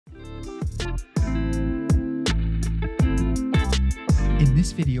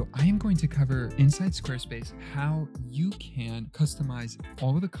this video, I am going to cover inside Squarespace how you can customize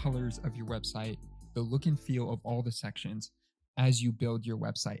all of the colors of your website, the look and feel of all the sections as you build your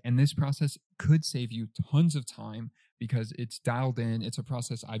website. And this process could save you tons of time because it's dialed in. It's a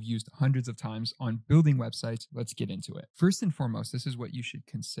process I've used hundreds of times on building websites. Let's get into it. First and foremost, this is what you should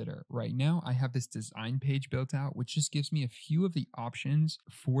consider. Right now, I have this design page built out, which just gives me a few of the options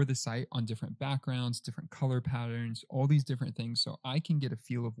for the site on different backgrounds, different color patterns, all these different things. So I can get a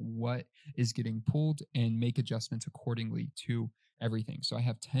feel of what is getting pulled and make adjustments accordingly to everything. So I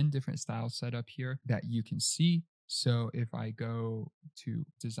have 10 different styles set up here that you can see. So if I go to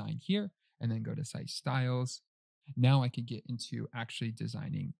design here and then go to site styles, now I can get into actually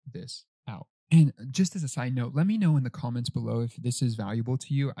designing this out. And just as a side note, let me know in the comments below if this is valuable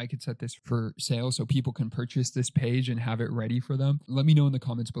to you. I could set this for sale so people can purchase this page and have it ready for them. Let me know in the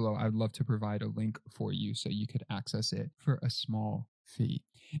comments below. I would love to provide a link for you so you could access it for a small fee.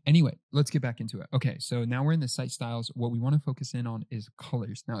 Anyway, let's get back into it. Okay, so now we're in the site styles. What we want to focus in on is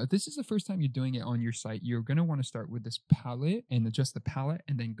colors. Now, if this is the first time you're doing it on your site, you're going to want to start with this palette and adjust the palette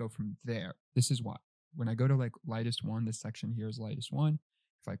and then go from there. This is why. When I go to like lightest one, this section here is lightest one.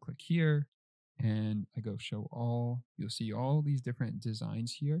 If I click here and I go show all, you'll see all these different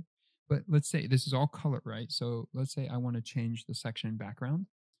designs here. But let's say this is all color, right? So let's say I want to change the section background.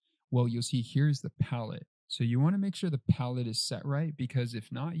 Well, you'll see here's the palette. So you want to make sure the palette is set right, because if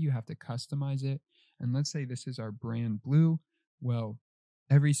not, you have to customize it. And let's say this is our brand blue. Well,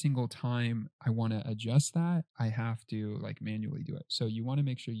 every single time I want to adjust that, I have to like manually do it. So you want to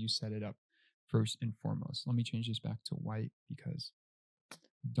make sure you set it up first and foremost. Let me change this back to white because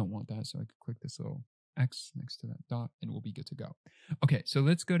I don't want that. So I could click this little X next to that dot and we'll be good to go. Okay, so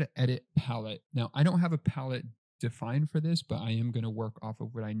let's go to edit palette. Now, I don't have a palette defined for this, but I am going to work off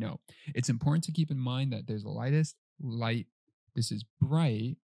of what I know. It's important to keep in mind that there's the lightest, light, this is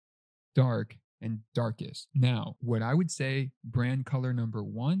bright, dark, and darkest. Now, what I would say, brand color number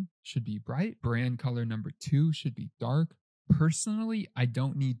 1 should be bright, brand color number 2 should be dark. Personally, I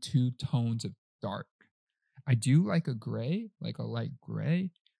don't need 2 tones of dark. I do like a gray, like a light gray,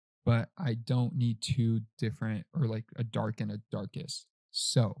 but I don't need 2 different, or like a dark and a darkest.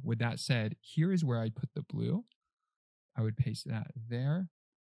 So with that said, here is where I'd put the blue. I would paste that there.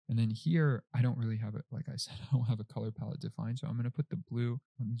 And then here, I don't really have it. Like I said, I don't have a color palette defined. So I'm going to put the blue.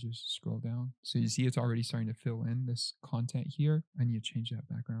 Let me just scroll down. So you see it's already starting to fill in this content here. I need to change that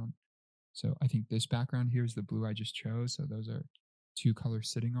background. So I think this background here is the blue I just chose. So those are 2 colors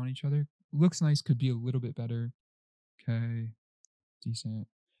sitting on each other. Looks nice. Could be a little bit better. Okay. Decent.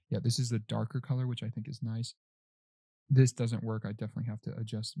 Yeah, this is the darker color, which I think is nice. This doesn't work. I definitely have to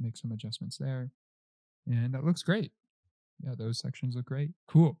make some adjustments there. And that looks great. Yeah, those sections look great.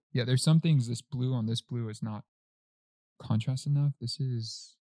 Cool. Yeah, there's some things, this blue on this blue is not contrast enough. This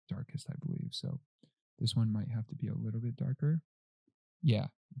is darkest, I believe. So this one might have to be a little bit darker. Yeah,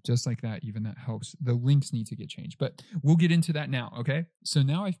 just like that, even that helps. The links need to get changed, but we'll get into that now, okay? So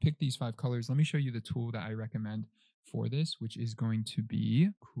now I've picked these 5 colors. Let me show you the tool that I recommend for this, which is going to be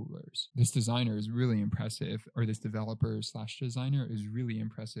Coolers. This designer is really impressive, or this developer / designer is really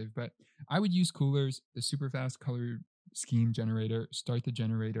impressive, but I would use Coolers, the super fast color scheme generator. Start the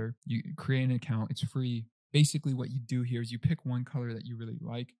generator, you create an account, it's free. Basically what you do here is you pick one color that you really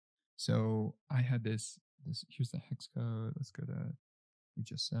like. So I had this here's the hex code. Let's go to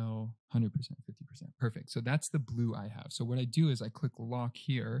HSL, 100%, 50%. Perfect. So that's the blue I have. So what I do is I click lock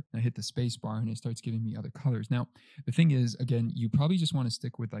here and I hit the space bar and it starts giving me other colors. Now, the thing is, again, you probably just want to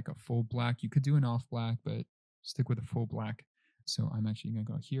stick with like a full black. You could do an off black, but stick with a full black. So I'm actually going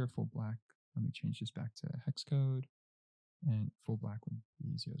to go here, full black. Let me change this back to hex code, and full black would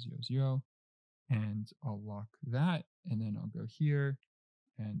be 000. And I'll lock that. And then I'll go here.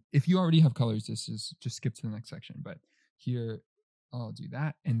 And if you already have colors, this is just skip to the next section. But here, I'll do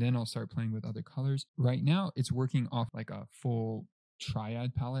that, and then I'll start playing with other colors. Right now, it's working off like a full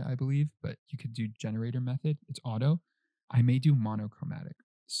triad palette, I believe, but you could do generator method. It's auto. I may do monochromatic.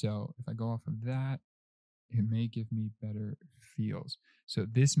 So if I go off of that, it may give me better feels. So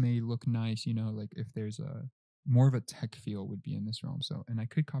this may look nice, you know, like if there's a more of a tech feel would be in this realm. So, and I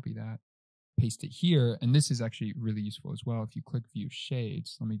could copy that, paste it here, and this is actually really useful as well. If you click view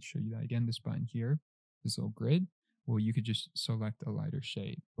shades, let me show you that again, this button here, this little grid. Well, you could just select a lighter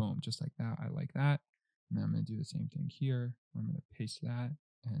shade. Boom, just like that. I like that. And then I'm going to do the same thing here. I'm going to paste that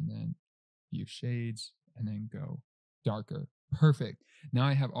and then view shades and then go darker. Perfect. Now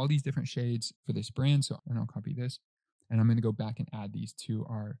I have all these different shades for this brand. So, and I'll copy this and I'm going to go back and add these to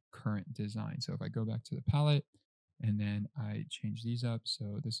our current design. So if I go back to the palette and then I change these up.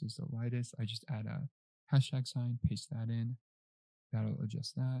 So this is the lightest. I just add a hashtag sign, paste that in. that'll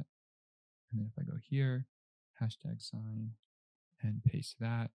adjust that. And then if I go here, hashtag sign and paste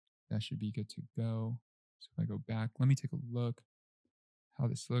that, that should be good to go. So if I go back, let me take a look how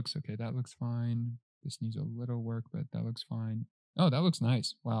this looks. Okay, that looks fine. This needs a little work, but that looks fine. Oh, that looks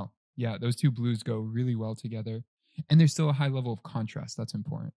nice. Wow. Yeah, those two blues go really well together. And there's still a high level of contrast. That's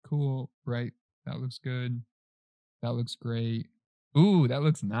important. Cool, right? That looks good. That looks great. Ooh, that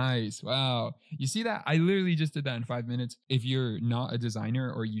looks nice. Wow. You see that? I literally just did that in 5 minutes. If you're not a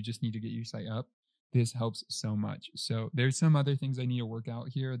designer or you just need to get your site up, this helps so much. So there's some other things I need to work out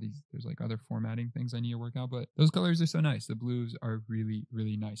here. There's like other formatting things I need to work out, but those colors are so nice. The blues are really,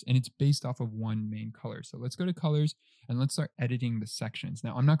 really nice. And it's based off of one main color. So let's go to colors and let's start editing the sections.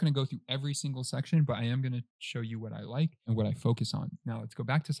 Now, I'm not going to go through every single section, but I am going to show you what I like and what I focus on. Now, let's go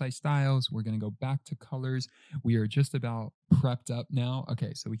back to site styles. We're going to go back to colors. We are just about prepped up now.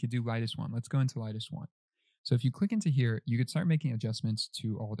 Okay, so we could do lightest one. Let's go into lightest one. So if you click into here, you could start making adjustments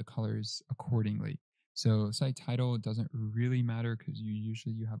to all the colors accordingly. So site title doesn't really matter because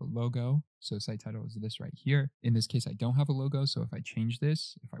you have a logo. So site title is this right here. In this case, I don't have a logo. So if I change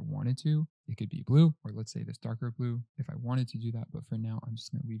this, if I wanted to, it could be blue, or let's say this darker blue if I wanted to do that. But for now, I'm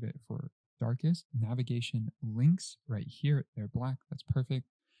just going to leave it for darkest. Navigation links right here. They're black. That's perfect.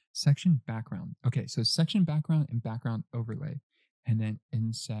 Section background. Okay, so section background and background overlay, and then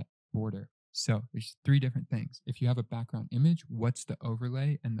inset border. So there's three different things. If you have a background image, what's the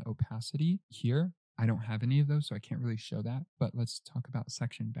overlay and the opacity here? I don't have any of those, so I can't really show that. But let's talk about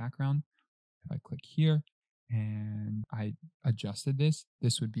section background. If I click here and I adjusted this,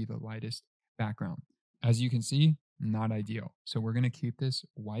 this would be the lightest background. As you can see, not ideal. So we're going to keep this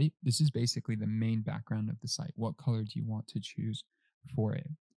white. This is basically the main background of the site. What color do you want to choose for it?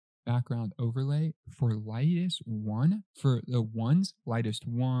 Background overlay for lightest one, for the ones, lightest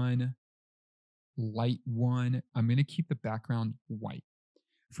one, light one, I'm going to keep the background white.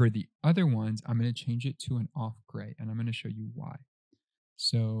 For the other ones, I'm going to change it to an off gray, and I'm going to show you why.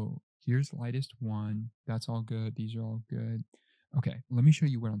 So here's lightest one. That's all good. These are all good. Okay, let me show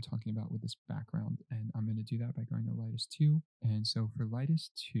you what I'm talking about with this background, and I'm going to do that by going to lightest two. And so for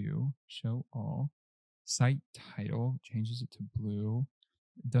lightest two, show all. Site title changes it to blue.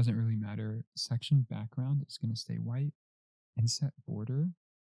 It doesn't really matter. Section background is going to stay white. Inset border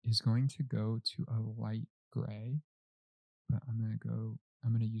is going to go to a light gray, but I'm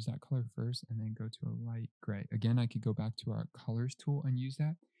going to use that color first and then go to a light gray. Again, I could go back to our colors tool and use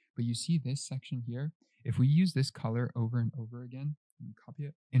that, but you see this section here, if we use this color over and over again and copy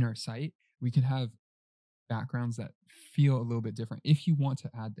it in our site, we could have backgrounds that feel a little bit different. If you want to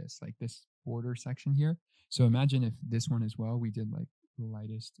add this, like this border section here. So imagine if this one as well, we did like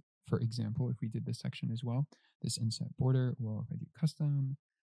lightest, for example, if we did this section as well, this inset border, well, if I do custom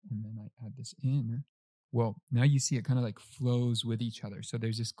and then I add this in, well, now you see it kind of like flows with each other. So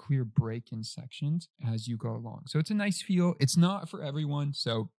there's this clear break in sections as you go along. So it's a nice feel. It's not for everyone.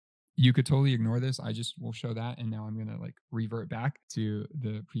 So you could totally ignore this. I just will show that. And now I'm going to like revert back to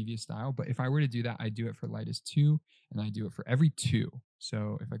the previous style. But if I were to do that, I do it for lightest two and I do it for every two.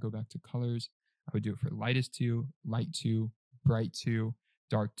 So if I go back to colors, I would do it for lightest two, light two, bright two,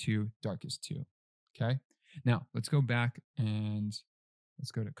 dark two, darkest two. Okay. Now let's go back and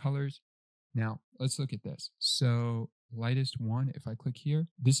let's go to colors. Now let's look at this. So lightest one, if I click here,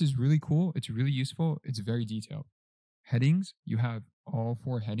 this is really cool. It's really useful. It's very detailed. Headings, you have all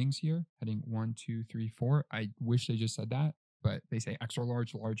four headings here. Heading 1, 2, 3, 4. I wish they just said that, but they say extra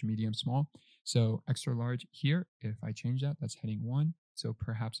large, large, medium, small. So extra large here, if I change that, that's heading 1. So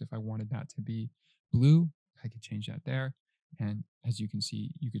perhaps if I wanted that to be blue, I could change that there. And as you can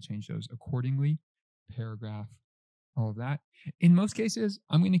see, you could change those accordingly. Paragraph, all of that. In most cases,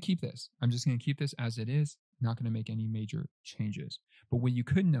 I'm going to keep this. I'm just going to keep this as it is, not going to make any major changes. But what you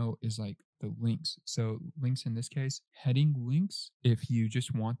could know is like the links. So links in this case, heading links, if you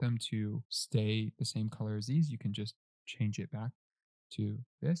just want them to stay the same color as these, you can just change it back to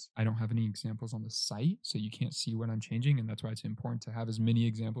this. I don't have any examples on the site, so you can't see what I'm changing, and that's why it's important to have as many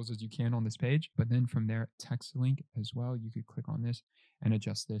examples as you can on this page. But then from there, text link as well, you could click on this and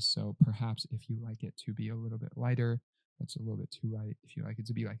adjust this. So perhaps if you like it to be a little bit lighter, that's a little bit too light. If you like it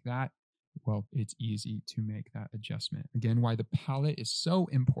to be like that, well, it's easy to make that adjustment. Again, why the palette is so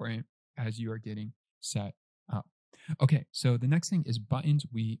important as you are getting set up. Okay, so the next thing is buttons.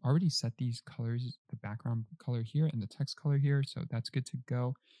 We already set these colors, the background color here and the text color here. So that's good to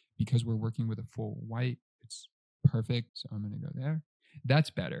go because we're working with a full white. It's perfect. So I'm going to go there.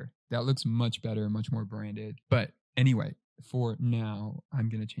 That's better. That looks much better, much more branded. But anyway, for now, I'm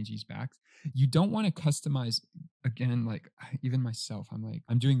going to change these back. You don't want to customize again, like even myself,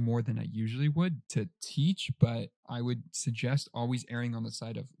 I'm doing more than I usually would to teach, but I would suggest always erring on the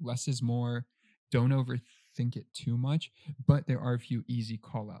side of less is more. Don't overthink it too much, but there are a few easy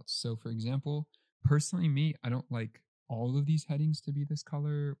call outs. So for example, personally me, I don't like all of these headings to be this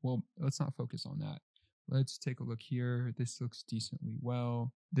color. Well, let's not focus on that. Let's take a look here. This looks decently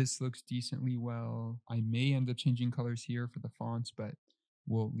well. This looks decently well. I may end up changing colors here for the fonts, but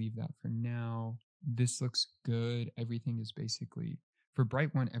we'll leave that for now. This looks good. Everything is basically, for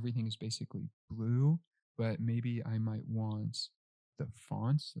bright one, everything is basically blue, but maybe I might want the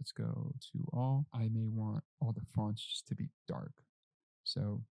fonts. Let's go to all. I may want all the fonts just to be dark.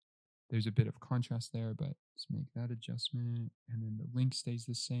 So there's a bit of contrast there, but let's make that adjustment. And then the link stays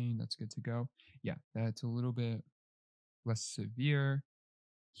the same. That's good to go. Yeah, that's a little bit less severe.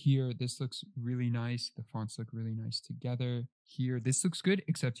 Here, this looks really nice. The fonts look really nice together. Here, this looks good,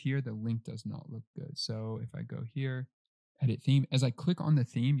 except here, the link does not look good. So if I go here, edit theme, as I click on the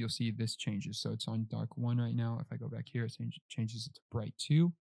theme, you'll see this changes. So it's on dark 1 right now. If I go back here, it changes it to bright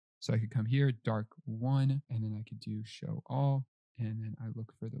 2. So I could come here, dark 1, and then I could do show all. And then I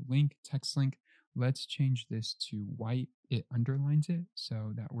look for the link, text link. Let's change this to white. It underlines it,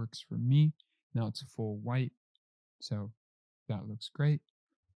 so that works for me. Now it's full white, so that looks great.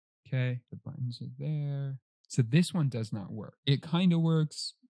 Okay, the buttons are there. So this one does not work. It kind of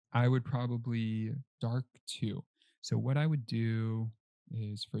works. I would probably dark 2. So what I would do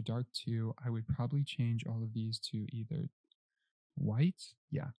is for dark 2, I would probably change all of these to either white.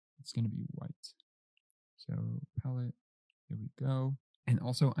 Yeah, it's going to be white. So palette. There we go. And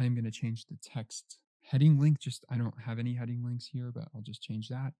also I'm going to change the text heading link. I don't have any heading links here, but I'll just change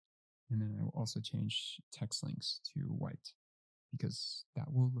that. And then I will also change text links to white because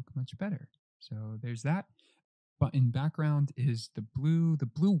that will look much better. So there's that. Button background is the blue. The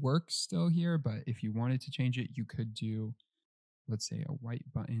blue works still here, but if you wanted to change it, you could do, let's say, a white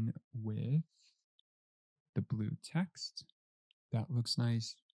button with the blue text. That looks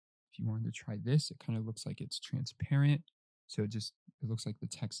nice. If you wanted to try this, it kind of looks like it's transparent. So it looks like the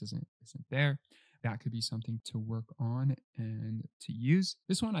text isn't there. That could be something to work on and to use.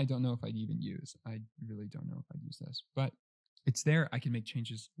 This one, I don't know if I'd even use. I really don't know if I'd use this, but it's there. I can make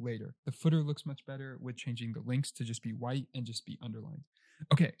changes later. The footer looks much better with changing the links to just be white and just be underlined.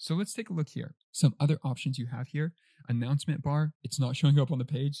 Okay, so let's take a look here. Some other options you have here. Announcement bar, it's not showing up on the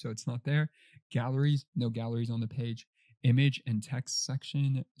page, so it's not there. Galleries, no galleries on the page. Image and text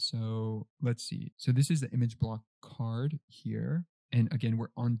section. So let's see. So this is the image block card here. And again, we're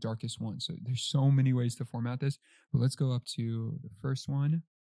on darkest 1. So there's so many ways to format this, but let's go up to the first one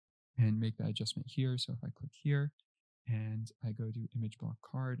and make that adjustment here. So if I click here and I go to image block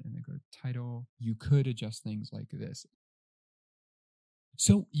card and I go to title, you could adjust things like this.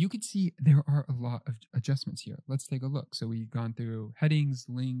 So you could see there are a lot of adjustments here. Let's take a look. So we've gone through headings,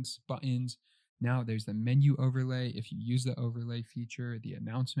 links, buttons. Now there's the menu overlay. If you use the overlay feature, the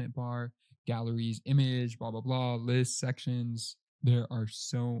announcement bar, galleries, image, blah, blah, blah, lists, sections. There are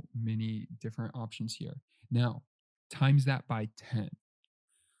so many different options here. Now, times that by 10.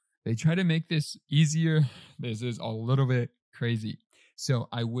 They try to make this easier. This is a little bit crazy. So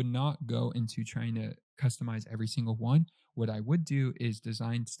I would not go into trying to customize every single one. What I would do is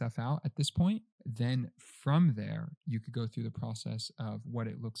design stuff out at this point. Then from there, you could go through the process of what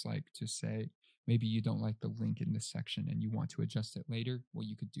it looks like to say, maybe you don't like the link in this section and you want to adjust it later. Well,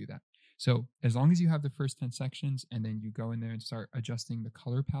 you could do that. So as long as you have the first 10 sections and then you go in there and start adjusting the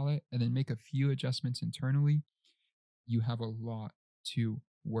color palette and then make a few adjustments internally, you have a lot to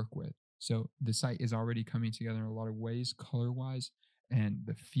work with. So the site is already coming together in a lot of ways, color-wise, and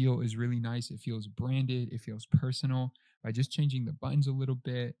the feel is really nice. It feels branded. It feels personal. By just changing the buttons a little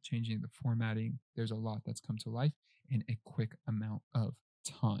bit, changing the formatting, there's a lot that's come to life in a quick amount of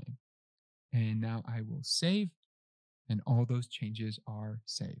time. And now I will save, and all those changes are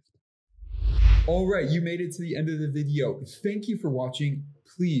saved. All right, you made it to the end of the video. Thank you for watching.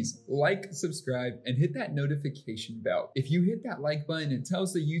 Please like, subscribe, and hit that notification bell. If you hit that like button, it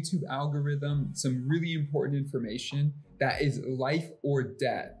tells the YouTube algorithm some really important information that is life or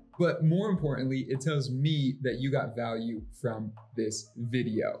death. But more importantly, it tells me that you got value from this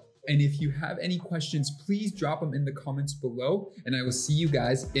video. And if you have any questions, please drop them in the comments below, and I will see you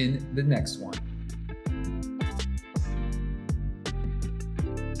guys in the next one.